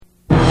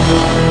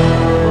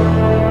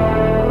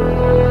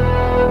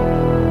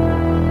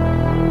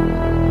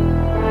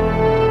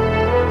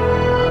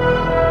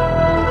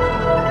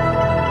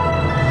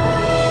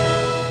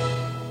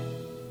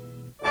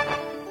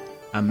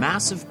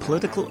massive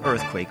political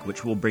earthquake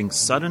which will bring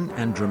sudden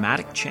and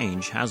dramatic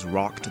change has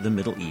rocked the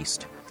Middle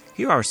East.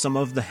 Here are some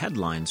of the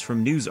headlines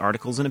from news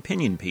articles and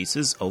opinion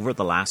pieces over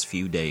the last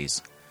few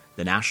days.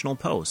 The National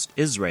Post,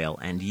 Israel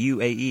and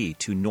UAE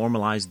to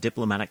normalize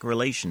diplomatic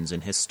relations in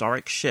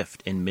historic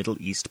shift in Middle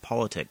East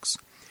politics.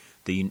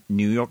 The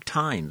New York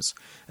Times,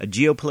 a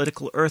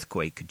geopolitical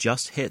earthquake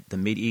just hit the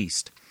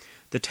Mideast.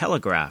 The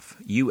Telegraph,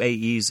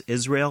 UAE's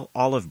Israel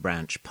olive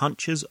branch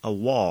punches a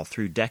wall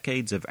through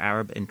decades of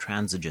Arab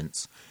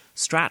intransigence.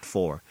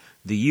 Stratfor,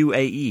 the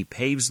UAE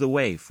paves the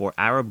way for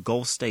Arab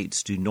Gulf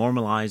states to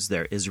normalize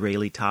their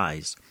Israeli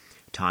ties.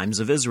 Times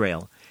of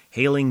Israel,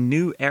 hailing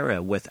new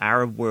era with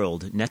Arab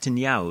world,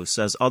 Netanyahu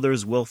says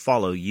others will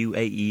follow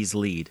UAE's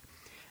lead.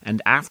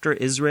 And after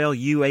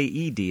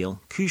Israel-UAE deal,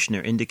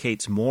 Kushner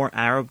indicates more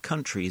Arab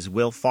countries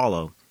will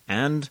follow.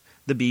 And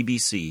the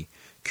BBC,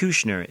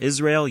 Kushner,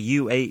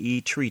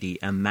 Israel-UAE treaty,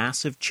 a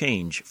massive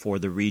change for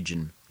the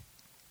region.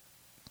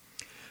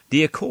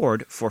 The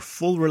accord for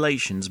full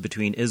relations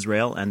between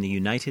Israel and the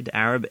United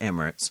Arab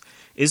Emirates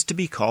is to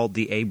be called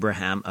the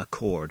Abraham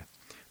Accord.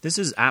 This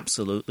is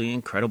absolutely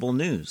incredible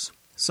news.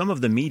 Some of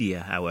the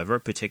media, however,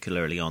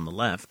 particularly on the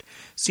left,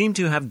 seem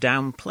to have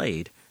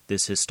downplayed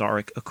this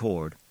historic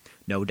accord,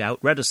 no doubt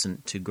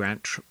reticent to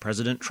grant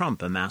President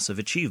Trump a massive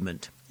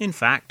achievement. In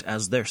fact,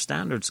 as their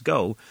standards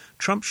go,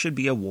 Trump should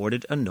be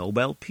awarded a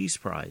Nobel Peace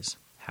Prize.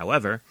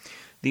 However,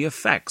 the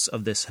effects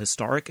of this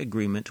historic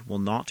agreement will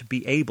not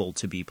be able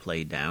to be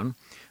played down,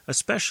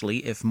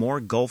 especially if more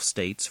Gulf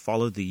states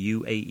follow the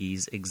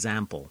UAE's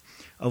example,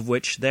 of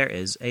which there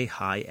is a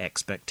high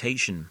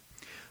expectation.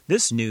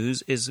 This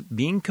news is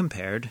being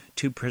compared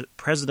to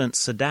President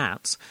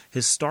Sadat's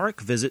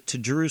historic visit to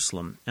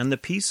Jerusalem and the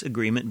peace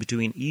agreement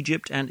between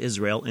Egypt and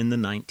Israel in the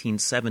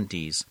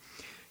 1970s.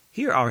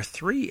 Here are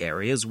three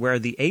areas where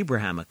the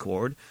Abraham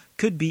Accord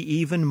could be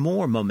even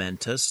more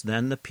momentous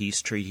than the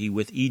peace treaty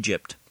with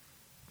Egypt.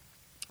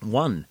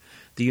 1.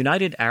 The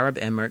United Arab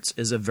Emirates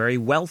is a very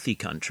wealthy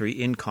country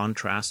in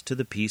contrast to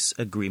the peace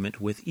agreement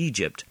with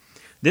Egypt.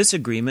 This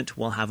agreement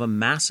will have a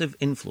massive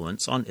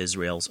influence on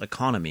Israel's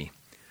economy.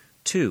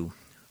 2.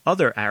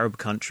 Other Arab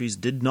countries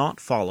did not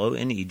follow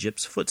in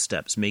Egypt's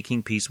footsteps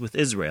making peace with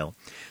Israel,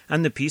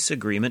 and the peace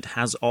agreement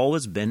has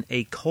always been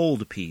a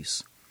cold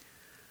peace.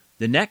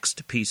 The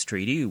next peace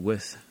treaty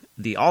with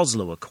the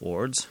Oslo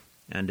Accords,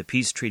 and a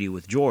peace treaty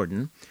with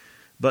Jordan,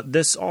 but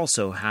this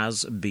also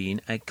has been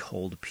a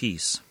cold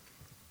peace.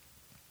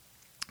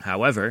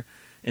 However,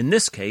 in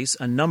this case,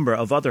 a number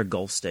of other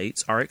Gulf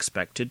states are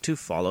expected to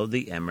follow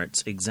the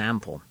Emirates'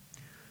 example.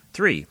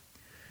 3.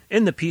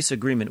 In the peace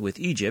agreement with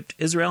Egypt,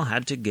 Israel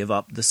had to give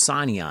up the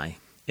Sinai.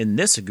 In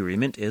this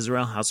agreement,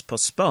 Israel has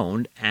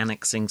postponed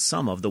annexing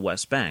some of the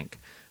West Bank,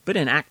 but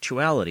in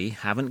actuality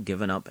haven't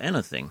given up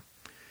anything.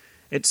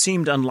 It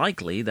seemed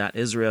unlikely that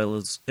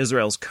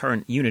Israel's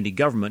current unity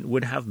government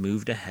would have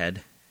moved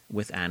ahead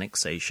with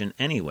annexation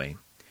anyway.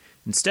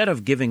 Instead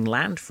of giving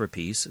land for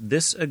peace,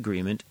 this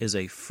agreement is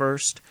a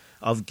first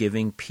of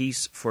giving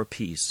peace for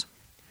peace.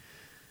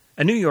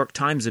 A New York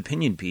Times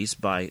opinion piece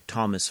by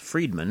Thomas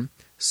Friedman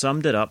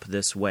summed it up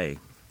this way.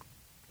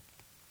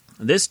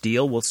 This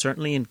deal will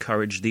certainly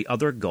encourage the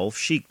other Gulf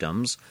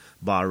sheikdoms,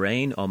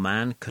 Bahrain,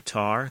 Oman,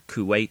 Qatar,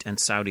 Kuwait, and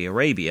Saudi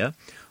Arabia,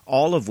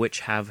 all of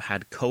which have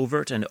had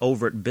covert and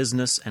overt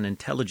business and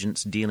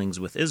intelligence dealings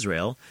with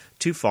Israel,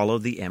 to follow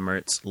the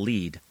Emirates'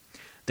 lead.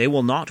 They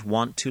will not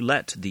want to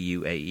let the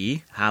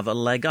UAE have a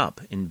leg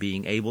up in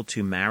being able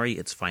to marry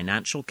its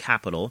financial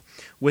capital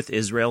with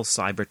Israel's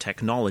cyber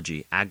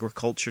technology,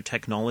 agriculture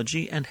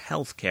technology, and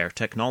healthcare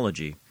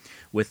technology,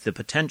 with the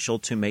potential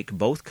to make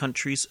both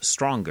countries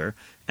stronger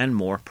and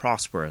more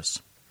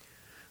prosperous.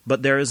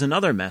 But there is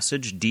another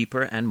message,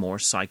 deeper and more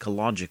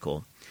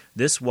psychological.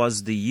 This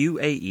was the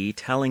UAE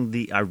telling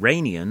the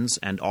Iranians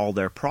and all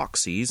their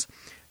proxies,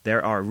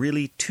 there are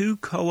really two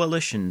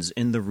coalitions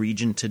in the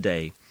region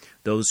today,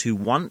 those who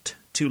want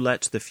to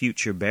let the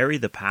future bury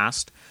the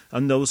past,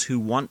 and those who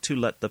want to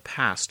let the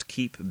past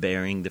keep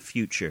burying the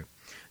future.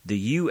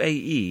 The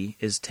UAE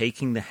is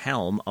taking the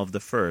helm of the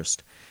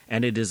first,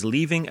 and it is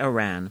leaving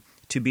Iran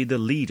to be the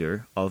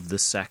leader of the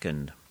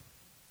second.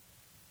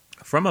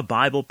 From a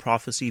Bible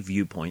prophecy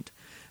viewpoint,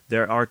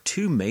 there are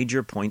two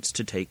major points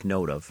to take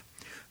note of.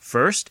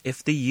 First,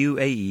 if the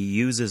UAE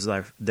uses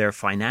their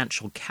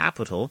financial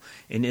capital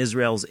in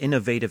Israel's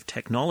innovative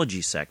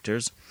technology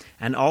sectors,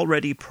 an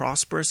already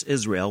prosperous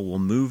Israel will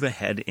move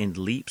ahead in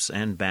leaps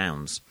and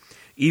bounds.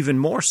 Even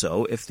more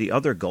so if the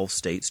other Gulf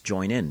states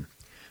join in.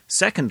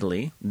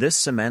 Secondly, this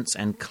cements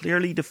and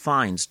clearly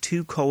defines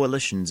two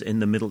coalitions in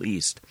the Middle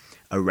East,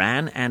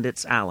 Iran and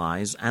its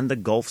allies, and the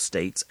Gulf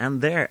states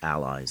and their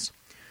allies.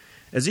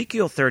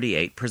 Ezekiel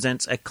 38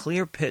 presents a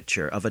clear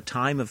picture of a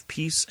time of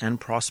peace and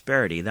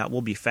prosperity that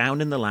will be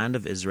found in the land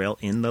of Israel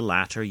in the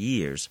latter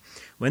years,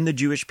 when the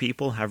Jewish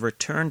people have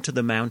returned to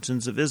the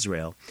mountains of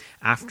Israel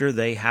after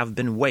they have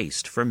been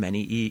waste for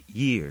many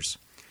years.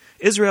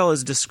 Israel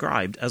is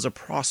described as a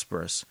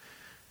prosperous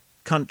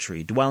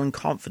country dwelling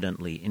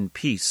confidently in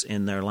peace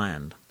in their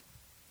land.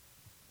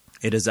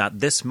 It is at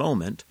this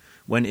moment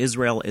when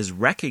Israel is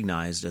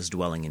recognized as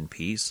dwelling in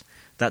peace,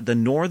 that the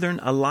northern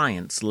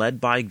alliance led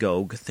by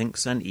Gog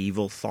thinks an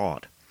evil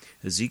thought.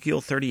 Ezekiel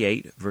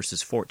 38,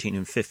 verses 14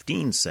 and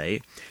 15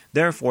 say,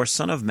 Therefore,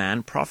 Son of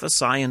man,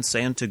 prophesy and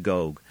say unto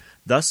Gog,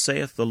 Thus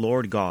saith the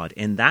Lord God,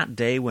 In that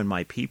day when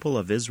my people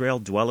of Israel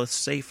dwelleth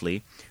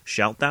safely,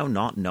 shalt thou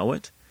not know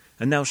it?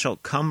 And thou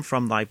shalt come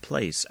from thy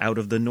place out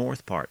of the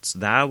north parts,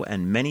 thou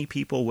and many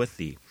people with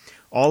thee,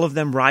 all of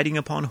them riding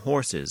upon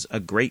horses, a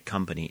great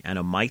company, and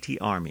a mighty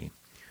army.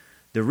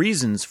 The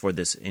reasons for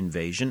this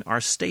invasion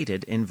are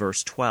stated in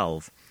verse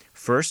 12.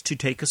 First, to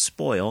take a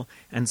spoil,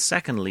 and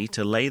secondly,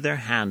 to lay their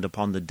hand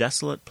upon the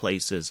desolate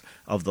places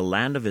of the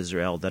land of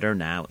Israel that are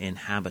now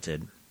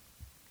inhabited.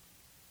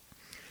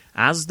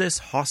 As this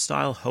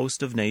hostile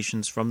host of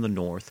nations from the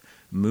north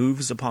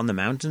moves upon the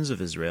mountains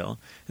of Israel,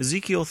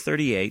 Ezekiel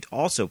 38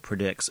 also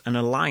predicts an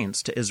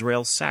alliance to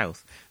Israel's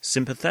south,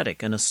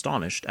 sympathetic and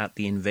astonished at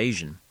the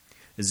invasion.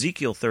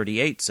 Ezekiel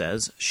 38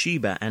 says,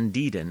 Sheba and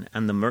Dedan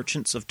and the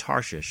merchants of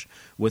Tarshish,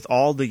 with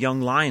all the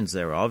young lions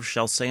thereof,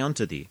 shall say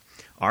unto thee,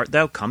 Art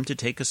thou come to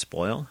take a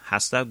spoil?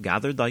 Hast thou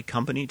gathered thy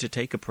company to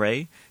take a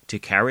prey, to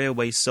carry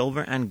away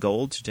silver and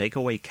gold, to take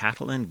away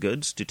cattle and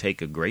goods, to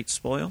take a great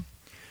spoil?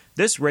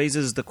 This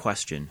raises the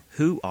question,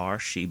 who are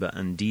Sheba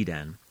and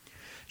Dedan?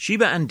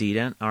 Sheba and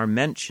Dedan are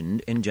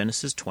mentioned in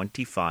Genesis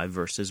 25,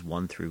 verses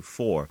 1 through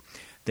 4.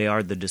 They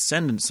are the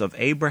descendants of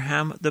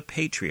Abraham the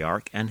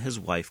patriarch and his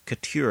wife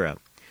Keturah.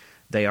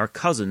 They are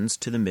cousins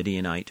to the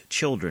Midianite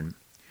children.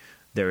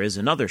 There is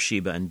another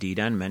Sheba and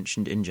Dedan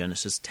mentioned in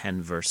Genesis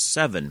 10, verse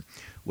 7,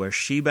 where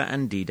Sheba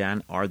and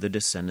Dedan are the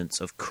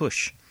descendants of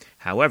Cush.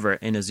 However,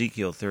 in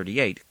Ezekiel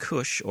 38,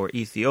 Cush, or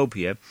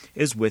Ethiopia,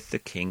 is with the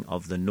king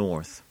of the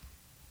north.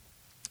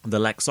 The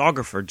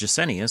lexicographer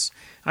Gesenius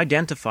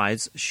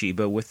identifies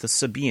Sheba with the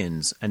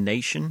Sabaeans, a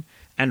nation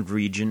and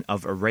region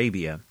of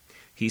Arabia.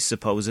 He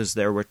supposes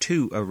there were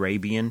two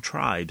Arabian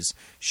tribes,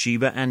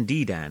 Sheba and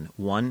Dedan,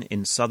 one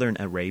in southern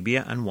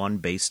Arabia and one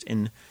based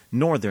in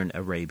northern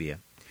Arabia.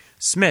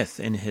 Smith,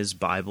 in his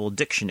Bible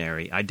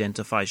dictionary,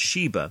 identifies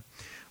Sheba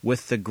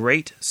with the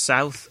great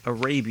South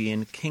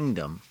Arabian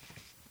kingdom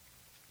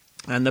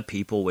and the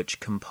people which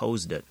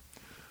composed it.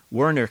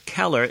 Werner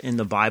Keller, in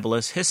the Bible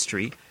as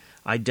History,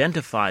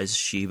 identifies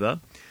Sheba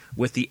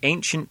with the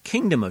ancient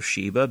kingdom of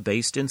Sheba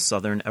based in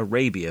southern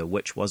Arabia,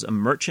 which was a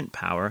merchant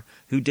power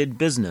who did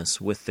business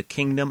with the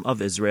kingdom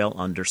of Israel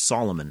under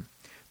Solomon.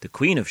 The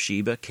queen of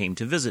Sheba came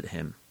to visit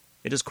him.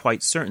 It is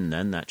quite certain,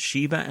 then, that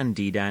Sheba and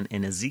Dedan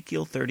in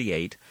Ezekiel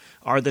 38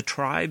 are the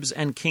tribes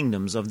and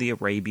kingdoms of the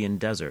Arabian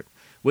desert,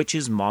 which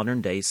is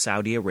modern-day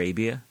Saudi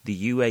Arabia,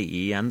 the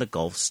UAE, and the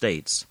Gulf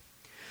states.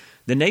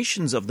 The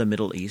nations of the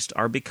Middle East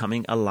are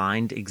becoming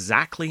aligned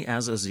exactly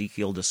as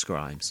Ezekiel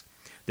describes.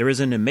 There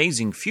is an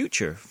amazing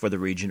future for the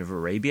region of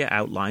Arabia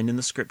outlined in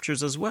the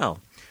Scriptures as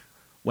well,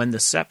 when the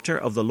scepter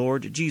of the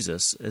Lord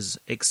Jesus is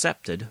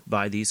accepted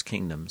by these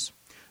kingdoms.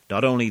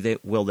 Not only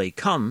will they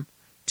come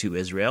to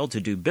Israel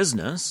to do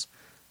business,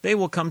 they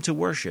will come to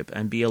worship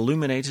and be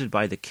illuminated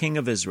by the King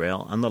of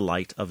Israel and the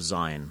light of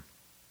Zion.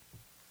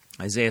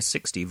 Isaiah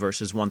 60,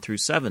 verses 1 through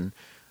 7,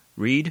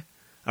 read,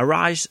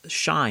 Arise,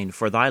 shine,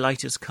 for thy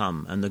light is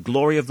come, and the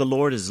glory of the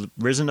Lord is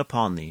risen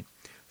upon thee.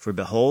 For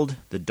behold,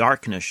 the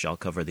darkness shall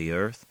cover the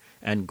earth,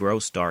 and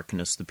gross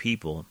darkness the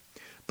people.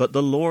 But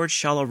the Lord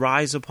shall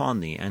arise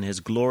upon thee, and his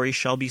glory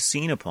shall be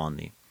seen upon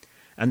thee.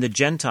 And the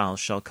Gentiles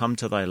shall come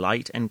to thy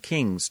light, and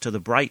kings to the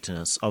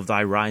brightness of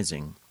thy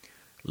rising.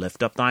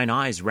 Lift up thine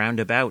eyes round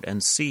about,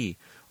 and see,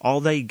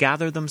 all they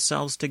gather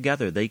themselves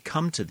together, they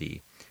come to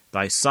thee.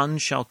 Thy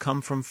sons shall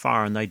come from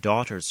far, and thy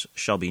daughters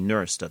shall be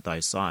nursed at thy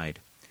side.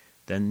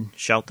 Then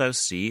shalt thou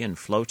see and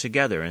flow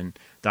together, and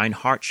thine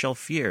heart shall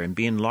fear and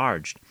be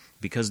enlarged,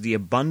 because the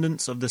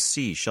abundance of the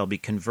sea shall be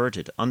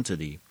converted unto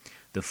thee.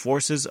 The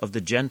forces of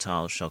the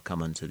Gentiles shall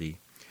come unto thee.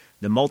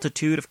 The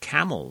multitude of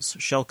camels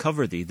shall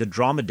cover thee, the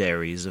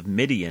dromedaries of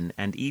Midian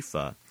and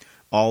Ephah.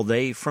 All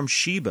they from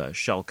Sheba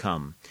shall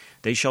come.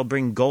 They shall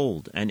bring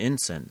gold and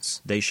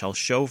incense. They shall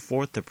show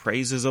forth the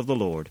praises of the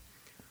Lord.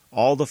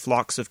 All the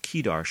flocks of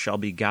Kedar shall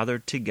be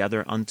gathered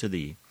together unto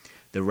thee.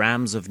 The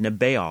rams of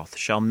Nebaioth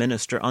shall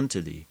minister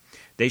unto thee.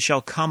 They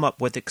shall come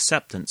up with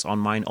acceptance on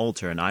mine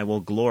altar, and I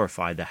will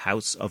glorify the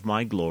house of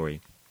my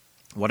glory.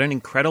 What an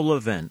incredible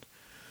event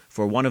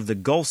for one of the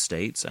Gulf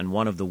states and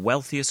one of the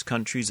wealthiest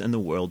countries in the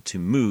world to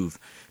move,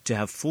 to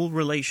have full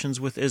relations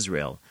with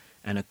Israel,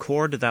 an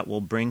accord that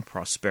will bring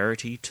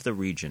prosperity to the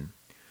region.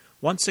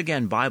 Once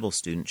again, Bible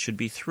students should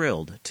be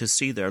thrilled to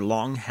see their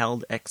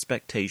long-held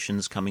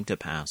expectations coming to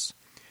pass.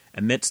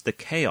 Amidst the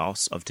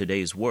chaos of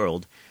today's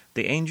world,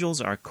 the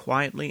angels are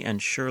quietly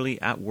and surely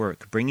at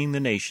work, bringing the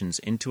nations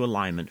into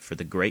alignment for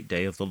the great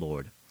day of the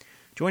Lord.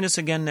 Join us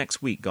again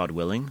next week, God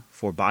willing,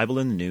 for Bible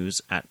in the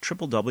News at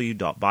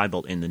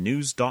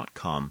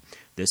www.bibleinthenews.com.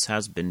 This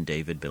has been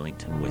David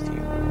Billington with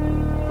you.